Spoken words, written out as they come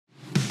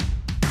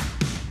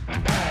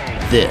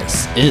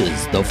This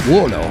is the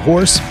Florida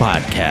Horse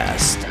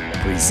Podcast,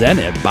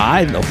 presented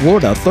by the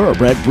Florida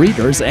Thoroughbred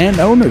Breeders and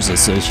Owners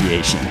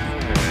Association.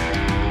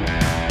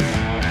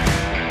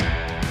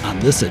 On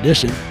this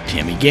edition,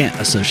 Tammy Gantt,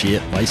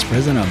 Associate Vice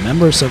President of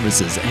Member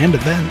Services and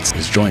Events,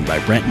 is joined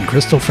by Brent and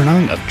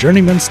Fernung of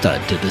Journeyman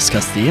Stud to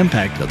discuss the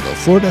impact of the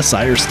Florida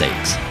Sire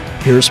Stakes.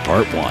 Here's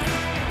part one.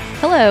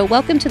 Hello,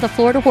 welcome to the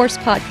Florida Horse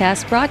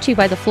Podcast, brought to you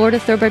by the Florida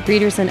Thoroughbred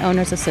Breeders and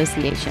Owners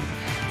Association.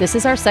 This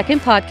is our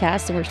second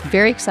podcast, and we're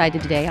very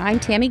excited today.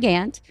 I'm Tammy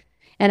Gantt,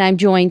 and I'm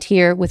joined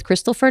here with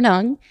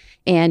Fernung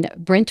and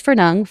Brent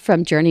Fernung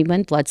from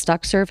Journeyman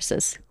Bloodstock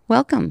Services.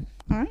 Welcome.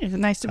 All right, it's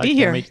nice to be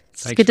here.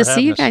 It's good to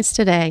see you guys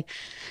today.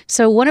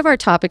 So one of our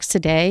topics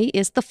today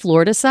is the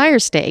Florida Sire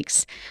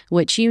Stakes,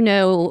 which you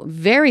know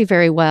very,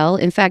 very well.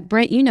 In fact,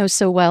 Brent, you know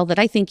so well that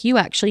I think you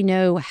actually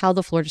know how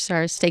the Florida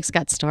Sire Stakes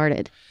got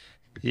started.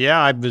 Yeah,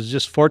 I was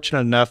just fortunate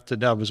enough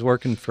that I was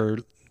working for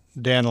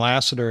Dan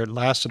Lassiter at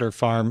Lassiter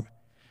Farm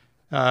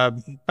about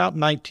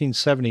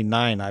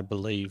 1979, I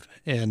believe,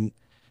 and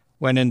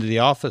went into the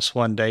office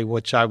one day,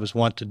 which I was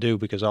wont to do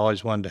because I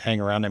always wanted to hang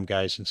around them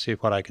guys and see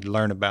what I could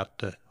learn about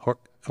the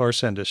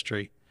horse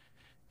industry.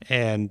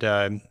 And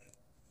Dan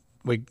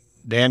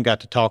got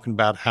to talking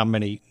about how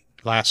many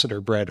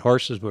Lassiter-bred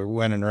horses were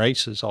winning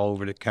races all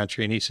over the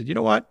country, and he said, you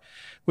know what,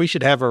 we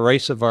should have a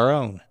race of our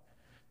own.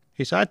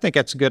 He said, I think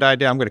that's a good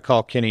idea. I'm going to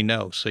call Kenny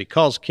No. So he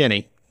calls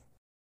Kenny,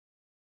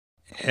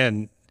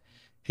 and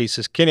he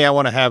says, Kenny, I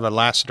want to have a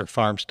Lassiter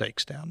Farm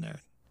Stakes down there.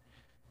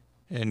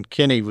 And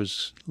Kenny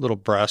was a little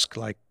brusque,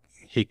 like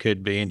he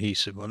could be, and he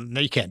said, well, no,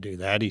 you can't do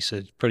that. He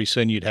said, pretty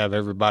soon you'd have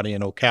everybody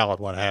in Ocala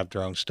want to have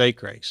their own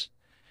stake race.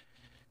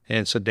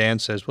 And so Dan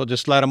says, well,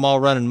 just let them all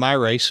run in my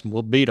race, and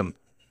we'll beat them.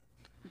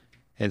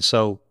 And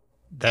so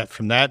that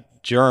from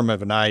that germ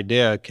of an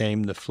idea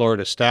came the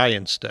Florida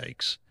Stallion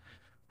Stakes,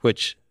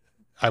 which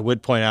I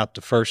would point out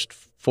the first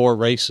 4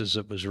 races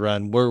that was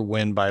run were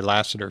won by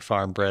Lassiter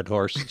farm bred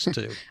horses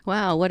too.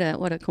 Wow, what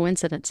a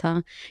coincidence,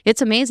 huh?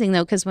 It's amazing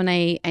though, because when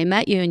I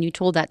met you and you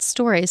told that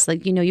story, it's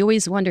like, you know, you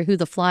always wonder who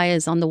the fly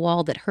is on the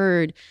wall that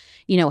heard,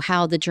 you know,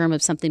 how the germ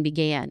of something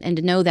began. And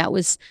to know that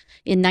was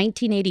in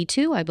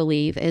 1982, I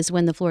believe, is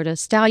when the Florida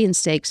Stallion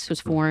Stakes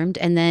was formed.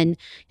 And then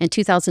in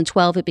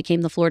 2012, it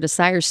became the Florida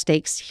Sire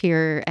Stakes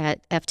here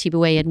at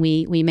FTBOA, and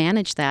we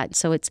manage that.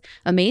 So it's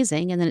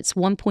amazing. And then it's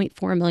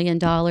 $1.4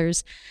 million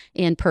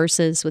in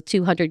purses with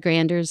 200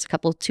 granders, a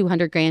couple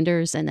 200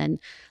 granders, and then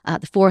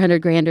the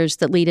 400 granders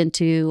that lead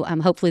into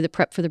hopefully the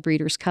prep for the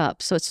Breeders'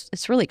 Cup. So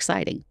it's really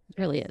exciting. It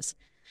really is.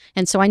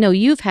 And so I know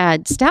you've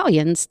had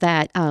stallions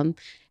that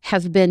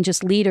have been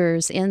just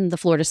leaders in the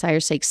Florida Sire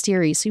Stakes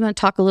series. So you want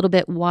to talk a little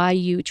bit why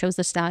you chose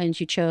the stallions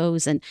you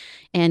chose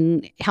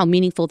and how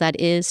meaningful that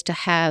is to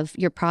have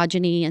your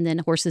progeny and then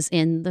horses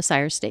in the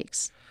Sire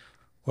Stakes?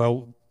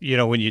 Well, you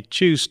know, when you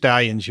choose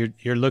stallions,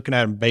 you're looking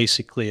at them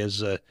basically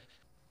as a,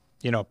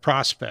 you know,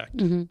 prospect.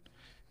 Mm-hmm.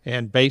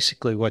 And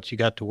basically what you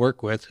got to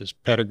work with is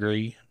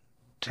pedigree,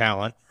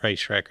 talent,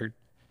 race record,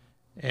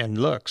 and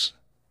looks.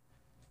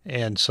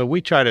 And so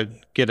we try to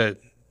get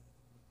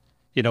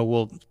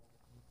we'll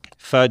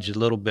fudge a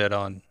little bit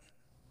on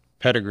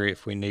pedigree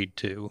if we need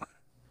to.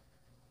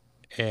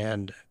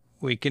 And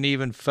we can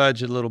even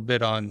fudge a little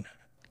bit on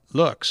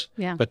looks.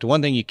 Yeah. But the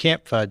one thing you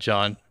can't fudge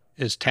on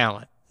is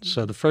talent. Mm-hmm.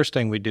 So the first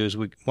thing we do is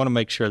we want to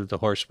make sure that the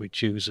horse we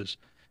choose is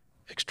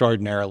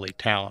extraordinarily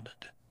talented.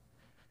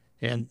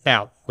 And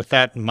now, with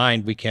that in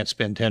mind, we can't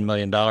spend $10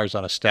 million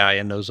on a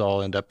stallion. Those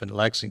all end up in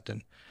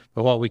Lexington.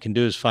 But what we can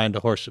do is find a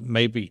horse that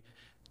maybe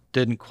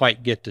didn't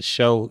quite get to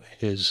show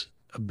his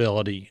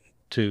ability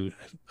to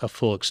a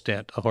full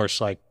extent. A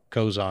horse like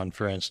Kozan,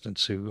 for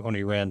instance, who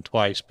only ran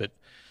twice, but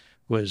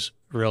was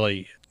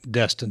really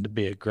destined to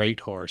be a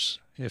great horse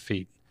if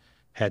he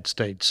had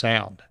stayed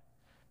sound.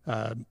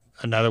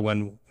 Another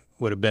one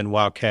would have been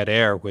Wildcat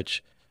Air,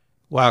 which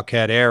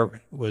Wildcat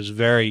Air was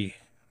very,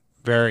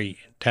 very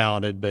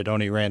talented, but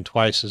only ran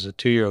twice as a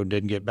 2-year-old,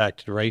 didn't get back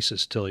to the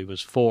races till he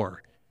was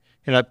 4.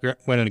 Ended up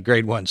winning a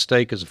Grade 1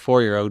 stake as a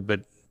 4-year-old,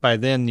 but by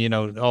then, you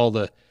know, all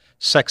the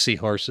sexy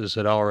horses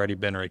had already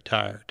been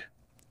retired.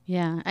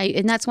 Yeah,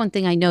 and that's one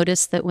thing I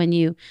noticed, that when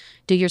you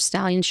do your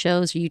stallion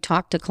shows or you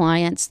talk to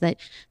clients, that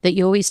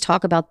you always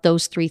talk about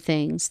those 3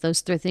 things.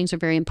 Those 3 things are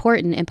very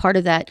important, and part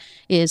of that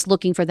is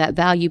looking for that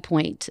value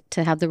point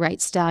to have the right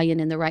stallion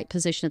in the right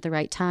position at the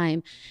right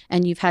time.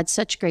 And you've had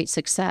such great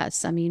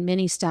success. I mean,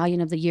 many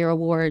Stallion of the Year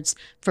awards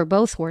for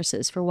both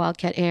horses, for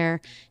Wildcat Air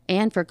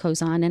and for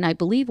Kozan. And I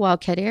believe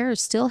Wildcat Air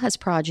still has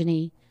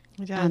progeny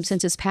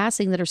since his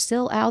passing that are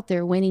still out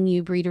there winning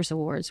you Breeders'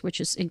 Awards,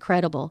 which is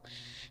incredible.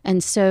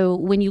 And so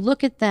when you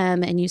look at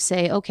them and you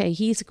say, okay,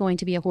 he's going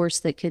to be a horse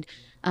that could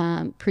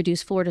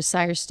produce Florida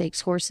Sire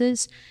Stakes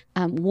horses,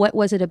 what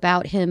was it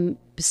about him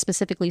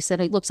specifically said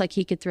it looks like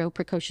he could throw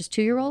precocious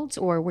 2-year-olds?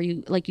 Or were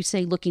you, like you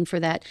say, looking for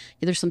that,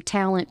 there's some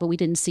talent, but we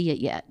didn't see it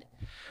yet?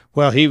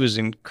 Well, he was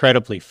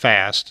incredibly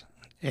fast.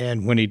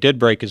 And when he did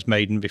break his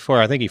maiden before,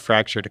 I think he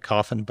fractured a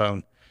coffin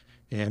bone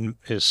in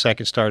his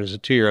second start as a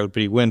 2-year-old,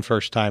 but he won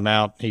first time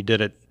out. He did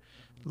it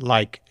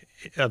like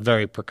a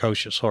very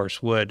precocious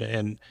horse would.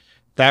 And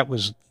that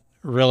was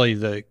really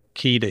the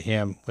key to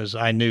him, was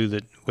I knew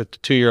that with the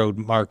 2-year-old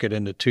market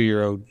and the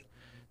 2-year-old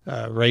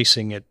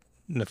racing in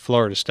the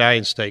Florida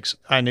Stallion Stakes,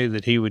 I knew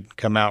that he would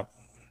come out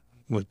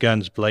with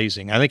guns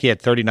blazing. I think he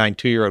had 39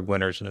 2-year-old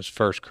winners in his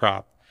first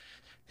crop,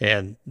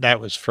 and that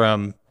was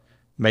from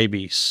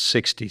maybe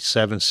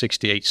 67,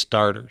 68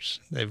 starters.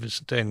 It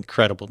was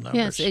incredible numbers.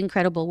 Yes,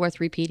 incredible, worth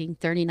repeating.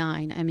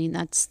 39. I mean,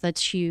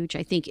 that's huge.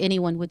 I think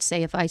anyone would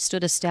say if I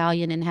stood a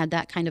stallion and had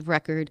that kind of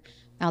record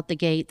out the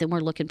gate, then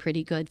we're looking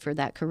pretty good for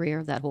that career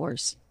of that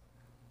horse.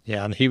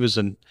 Yeah, and he was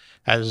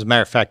as a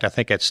matter of fact, I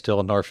think that's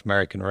still a North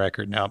American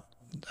record. Now,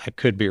 I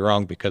could be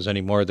wrong because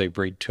anymore they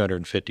breed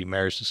 250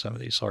 mares to some of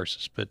these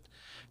horses, but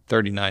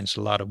 39 is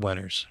a lot of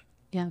winners.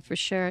 Yeah, for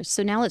sure.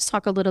 So now let's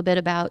talk a little bit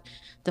about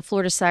the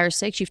Florida Sire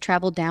Stakes. You've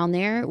traveled down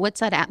there. What's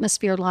that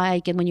atmosphere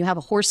like? And when you have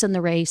a horse in the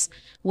race,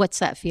 what's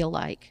that feel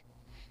like?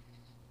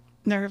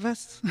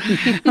 Nervous,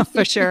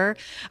 for sure.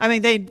 I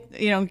mean,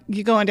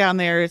 you going down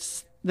there,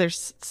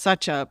 there's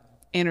such a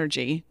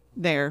energy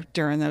there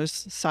during those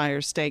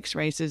Sire Stakes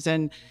races.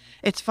 And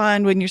it's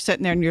fun when you're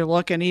sitting there and you're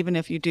looking, even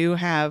if you do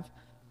have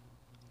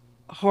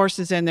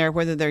horses in there,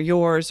 whether they're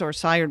yours or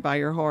sired by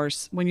your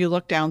horse, when you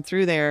look down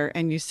through there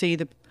and you see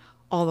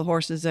all the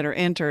horses that are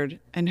entered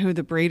and who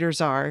the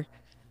breeders are,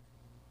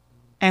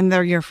 and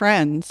they're your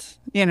friends,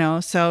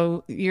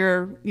 so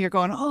you're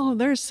going, oh,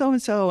 there's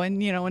so-and-so,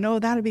 and, and oh,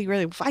 that'd be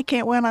really, if I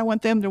can't win, I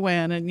want them to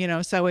win.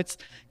 And, so it's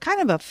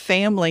kind of a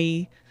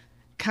family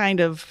kind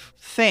of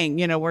thing.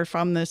 We're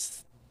from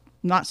this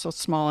not so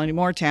small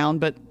anymore town,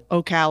 but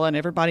Ocala, and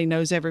everybody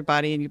knows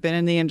everybody, and you've been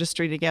in the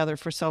industry together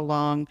for so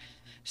long.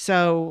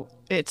 So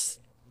it's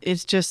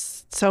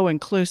just so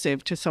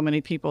inclusive to so many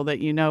people that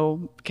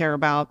care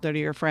about, that are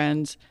your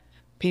friends,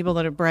 people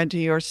that have bred to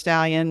your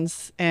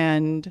stallions.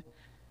 And,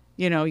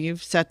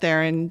 you've sat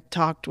there and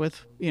talked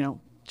with,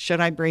 should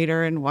I breed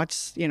her, and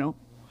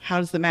how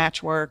does the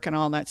match work and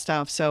all that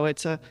stuff. So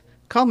it's a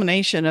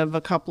culmination of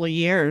a couple of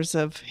years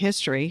of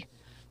history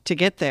to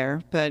get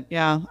there. But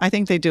yeah, I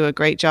think they do a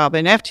great job.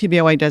 And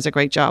FTBOA does a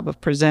great job of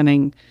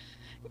presenting,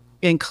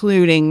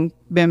 including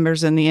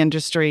members in the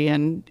industry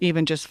and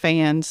even just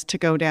fans to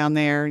go down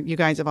there. You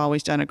guys have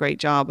always done a great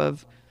job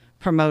of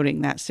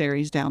promoting that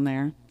series down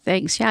there.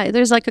 Thanks. Yeah,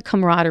 there's like a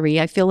camaraderie.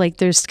 I feel like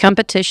there's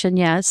competition,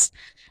 yes,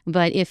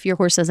 but if your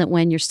horse doesn't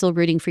win, you're still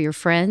rooting for your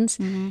friends.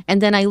 Mm-hmm.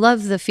 And then I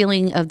love the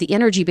feeling of the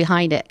energy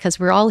behind it, because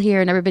we're all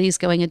here and everybody's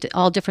going into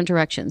all different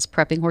directions,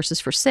 prepping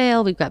horses for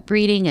sale. We've got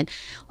breeding and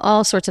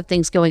all sorts of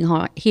things going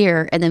on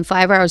here. And then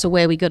 5 hours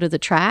away, we go to the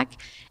track,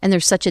 and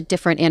there's such a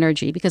different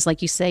energy because,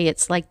 like you say,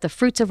 it's like the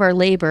fruits of our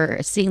labor,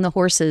 seeing the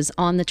horses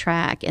on the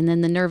track, and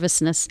then the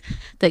nervousness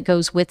that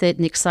goes with it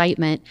and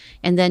excitement.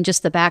 And then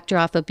just the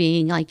backdrop of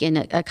being like in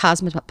a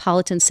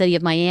cosmopolitan city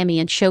of Miami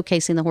and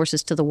showcasing the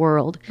horses to the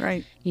world.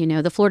 Right.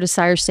 The Florida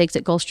Sire Stakes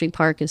at Gulfstream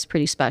Park is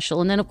pretty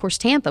special. And then, of course,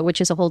 Tampa, which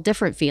is a whole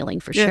different feeling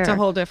for sure. It's a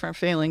whole different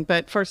feeling.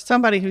 But for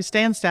somebody who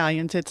stands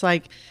stallions, it's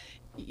like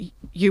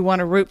you want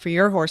to root for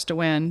your horse to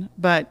win,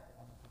 but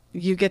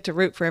you get to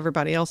root for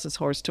everybody else's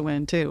horse to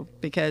win too,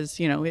 because,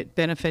 it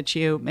benefits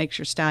you, makes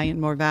your stallion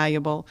more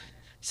valuable.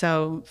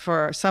 So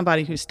for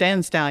somebody who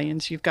stands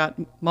stallions, you've got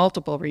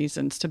multiple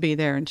reasons to be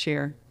there and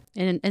cheer.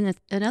 And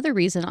another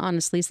reason,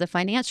 honestly, is the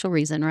financial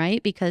reason,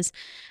 right? Because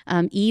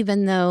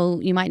even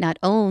though you might not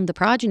own the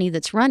progeny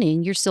that's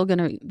running, you're still going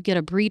to get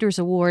a breeder's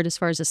award as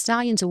far as a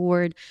stallion's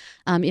award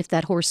if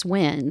that horse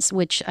wins,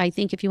 which I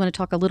think if you want to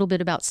talk a little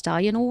bit about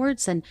stallion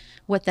awards and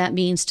what that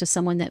means to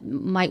someone that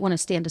might want to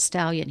stand a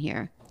stallion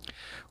here.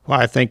 Well,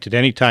 I think that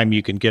any time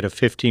you can get a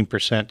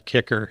 15%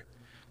 kicker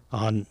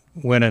on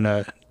winning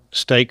a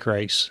stake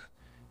race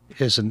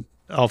is an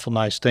awful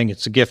nice thing.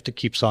 It's a gift that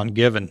keeps on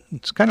giving.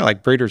 It's kind of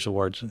like breeders'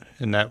 awards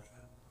in that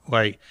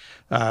way.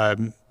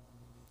 We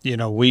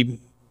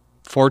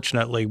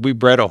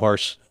bred a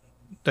horse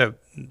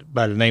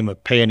by the name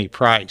of Pay Any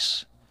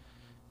Price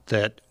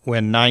that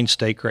won 9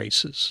 stake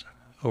races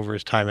over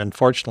his time.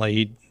 Unfortunately,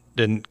 he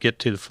didn't get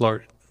to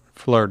the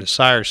Florida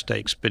Sire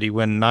Stakes, but he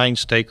won 9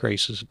 stake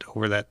races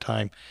over that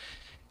time.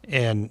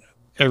 And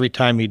every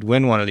time he'd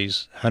win one of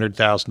these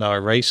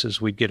 $100,000 races,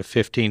 we'd get a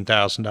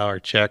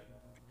 $15,000 check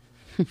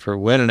for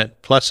winning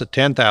it, plus a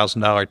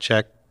 $10,000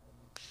 check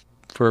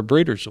for a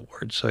breeder's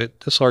award. So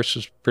this horse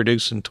was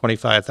producing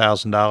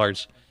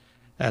 $25,000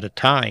 at a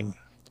time,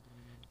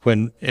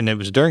 and it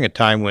was during a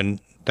time when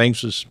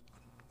things was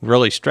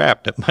really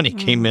strapped. That money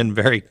came in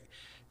very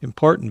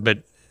important.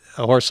 But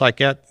a horse like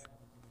that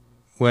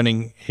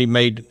winning, he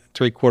made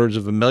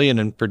 $750,000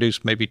 and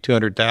produced maybe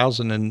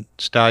 $200,000 in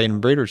stallion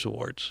and breeders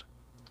awards.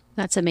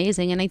 That's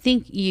amazing. And I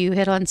think you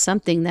hit on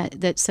something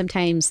that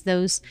sometimes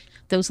those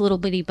little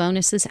bitty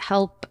bonuses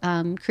help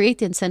create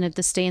the incentive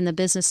to stay in the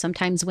business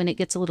sometimes when it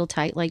gets a little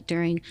tight, like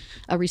during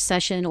a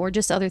recession or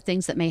just other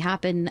things that may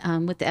happen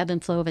with the ebb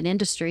and flow of an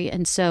industry.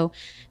 And so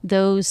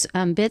those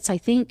bits, I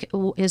think,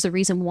 is the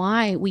reason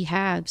why we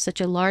have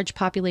such a large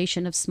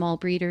population of small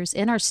breeders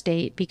in our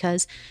state,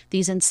 because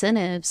these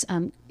incentives,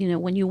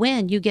 when you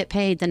win, you get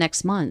paid the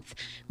next month,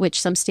 which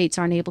some states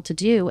aren't able to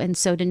do. And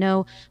so to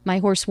know my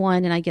horse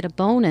won and I get a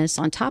bonus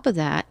on top of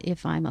that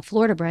if I'm a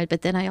Florida bred,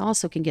 but then I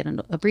also can get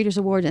a breeder's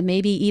award and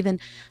maybe even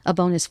a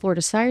bonus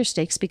Florida Sire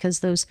Stakes, because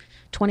those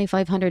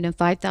 $2,500 and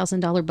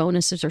 $5,000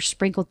 bonuses are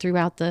sprinkled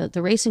throughout the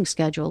racing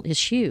schedule,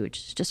 is huge.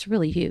 It's just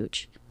really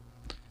huge.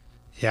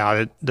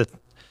 Yeah, the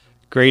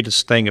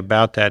greatest thing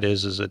about that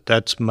is that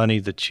that's money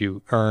that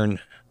you earn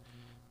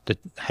that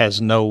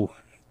has no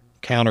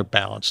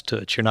counterbalance to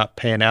it. You're not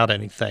paying out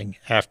anything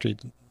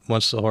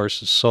once the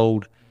horse is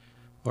sold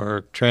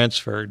or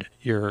transferred.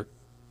 You're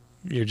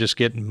just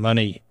getting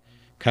money,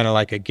 kind of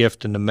like a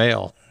gift in the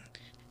mail.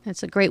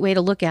 That's a great way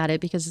to look at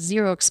it, because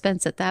zero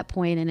expense at that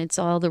point and it's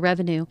all the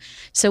revenue.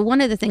 So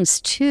one of the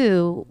things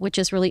too, which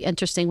is really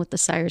interesting with the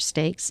Sire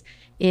Stakes,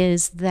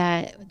 is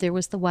that there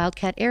was the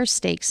Wildcat Air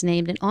Stakes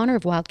named in honor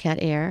of Wildcat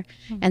Air.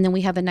 And then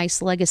we have a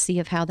nice legacy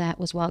of how that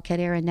was Wildcat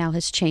Air and now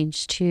has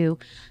changed to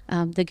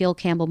the Gil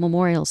Campbell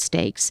Memorial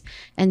Stakes.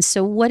 And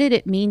so what did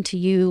it mean to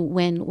you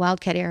when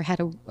Wildcat Air had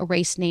a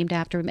race named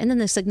after him, and then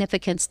the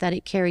significance that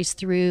it carries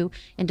through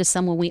into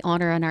someone we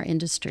honor in our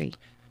industry?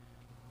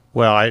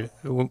 Well,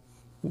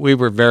 we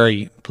were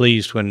very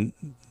pleased when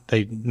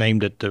they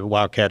named it the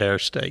Wildcat Air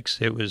Stakes.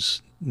 It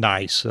was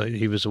nice.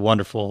 He was a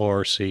wonderful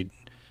horse. He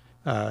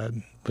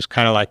was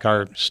kind of like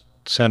our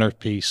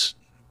centerpiece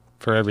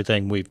for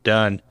everything we've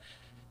done,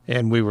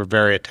 and we were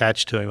very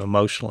attached to him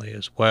emotionally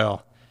as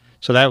well.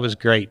 So that was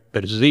great,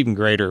 but it was even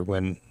greater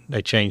when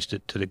they changed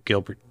it to the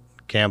Gilbert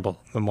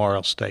Campbell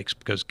Memorial Stakes,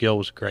 because Gil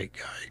was a great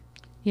guy.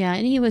 Yeah,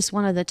 and he was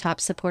one of the top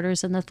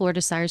supporters in the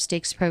Florida Sire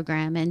Stakes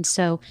program. And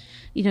so,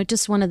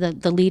 just one of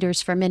the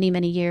leaders for many,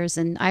 many years.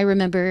 And I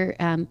remember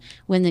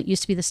when it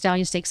used to be the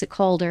Stallion Stakes at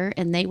Calder,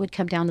 and they would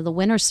come down to the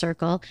winner's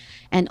circle,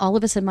 and all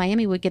of us in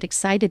Miami would get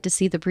excited to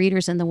see the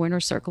breeders in the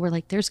winner's circle. We're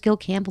like, there's Gil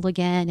Campbell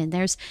again, and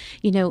there's,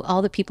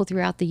 all the people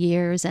throughout the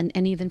years. And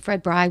even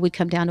Fred Bry would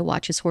come down to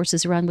watch his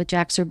horses run with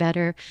Jack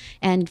Better.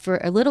 And for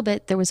a little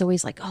bit, there was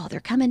always like, oh, they're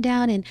coming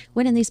down and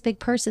winning these big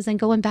purses and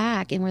going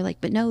back. And we're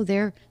like, but no,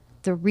 they're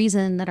the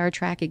reason that our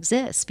track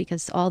exists,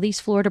 because all these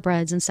Florida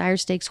breds and Sire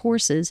Stakes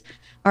horses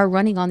are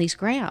running on these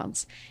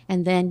grounds.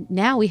 And then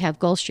now we have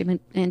Gulfstream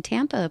and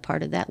Tampa a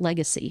part of that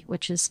legacy,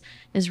 which is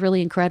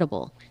really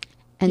incredible.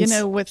 And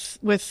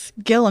with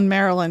Gil and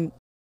Maryland,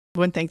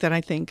 one thing that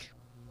I think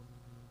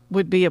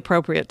would be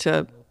appropriate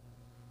to,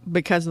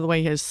 because of the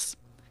way his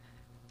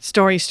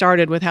story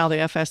started with how the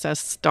FSS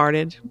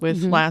started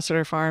with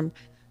Lassiter Farm,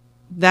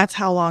 that's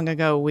how long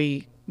ago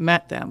we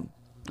met them.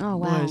 Oh,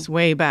 wow. Was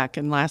way back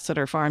in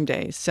Lassiter Farm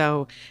days.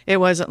 So it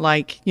wasn't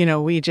like,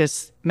 we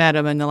just met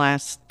him in the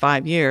last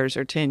 5 years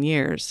or 10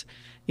 years.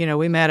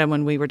 We met him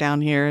when we were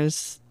down here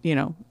as, in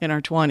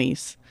our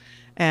 20s.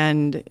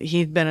 And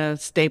he'd been a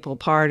staple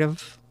part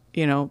of,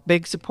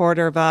 big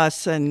supporter of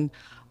us, and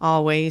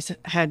always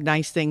had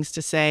nice things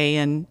to say.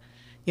 And,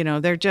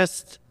 they're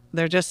just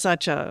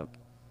such a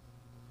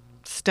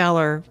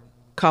stellar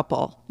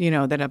couple,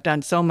 that have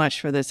done so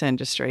much for this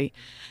industry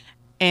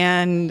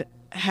and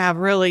have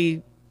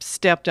really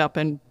stepped up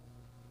and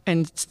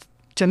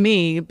to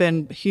me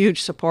been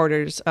huge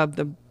supporters of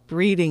the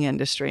breeding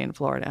industry in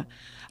Florida.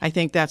 I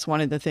think that's one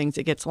of the things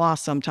that gets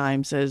lost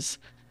sometimes, is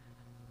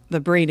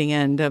the breeding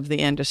end of the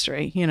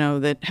industry,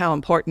 that how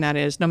important that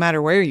is, no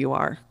matter where you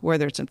are,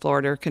 whether it's in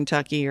Florida or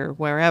Kentucky or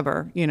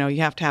wherever. You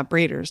have to have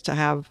breeders to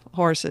have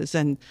horses,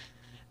 and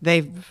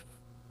they've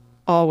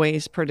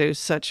always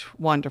produced such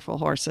wonderful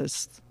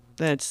horses.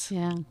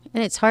 Yeah,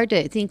 and it's hard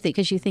to think that,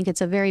 because you think it's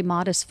a very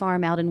modest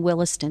farm out in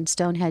Williston,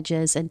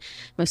 Stonehedges, and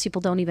most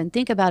people don't even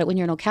think about it when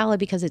you're in Ocala,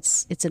 because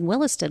it's in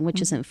Williston, which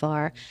isn't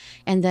far.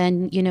 And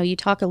then you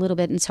talk a little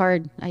bit, and it's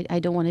hard. I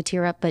don't want to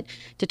tear up, but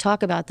to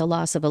talk about the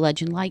loss of a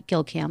legend like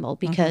Gil Campbell,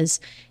 because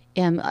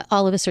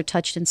all of us are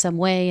touched in some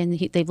way, and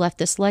they've left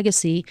this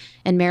legacy,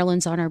 and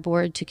Maryland's on our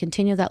board to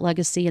continue that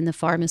legacy, and the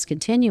farm is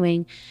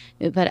continuing.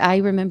 But I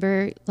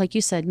remember, like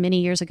you said,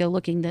 many years ago,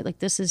 looking that, like,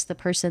 this is the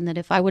person that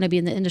if I want to be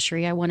in the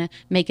industry, I want to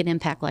make an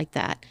impact like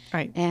that.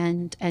 Right.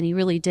 And he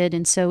really did.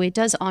 And so it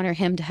does honor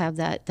him to have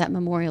that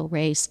memorial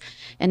race.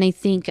 And I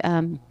think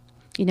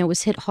it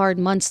was hit hard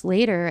months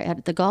later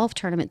at the golf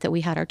tournament that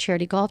we had, our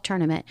charity golf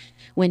tournament,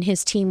 when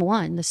his team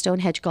won, the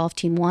Stonehenge golf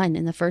team won.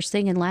 And the first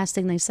thing and last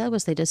thing they said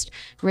was they just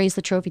raised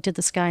the trophy to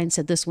the sky and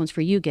said, "This one's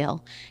for you,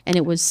 Gil." And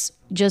it was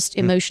just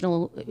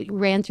emotional. It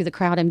ran through the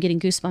crowd. I'm getting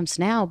goosebumps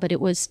now, but it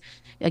was,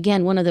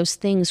 again, one of those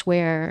things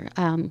where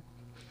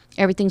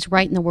everything's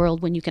right in the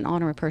world when you can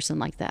honor a person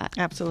like that.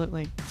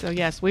 Absolutely. So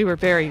yes, we were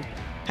very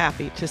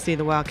happy to see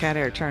the Wildcat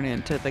Air turn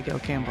into the Gil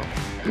Campbell.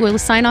 We'll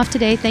sign off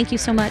today. Thank you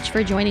so much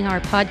for joining our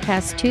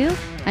podcast too.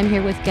 I'm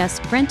here with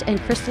guests Brent and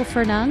Crystal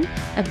Fernung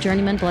of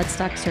Journeyman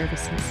Bloodstock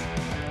Services.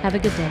 Have a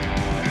good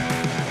day.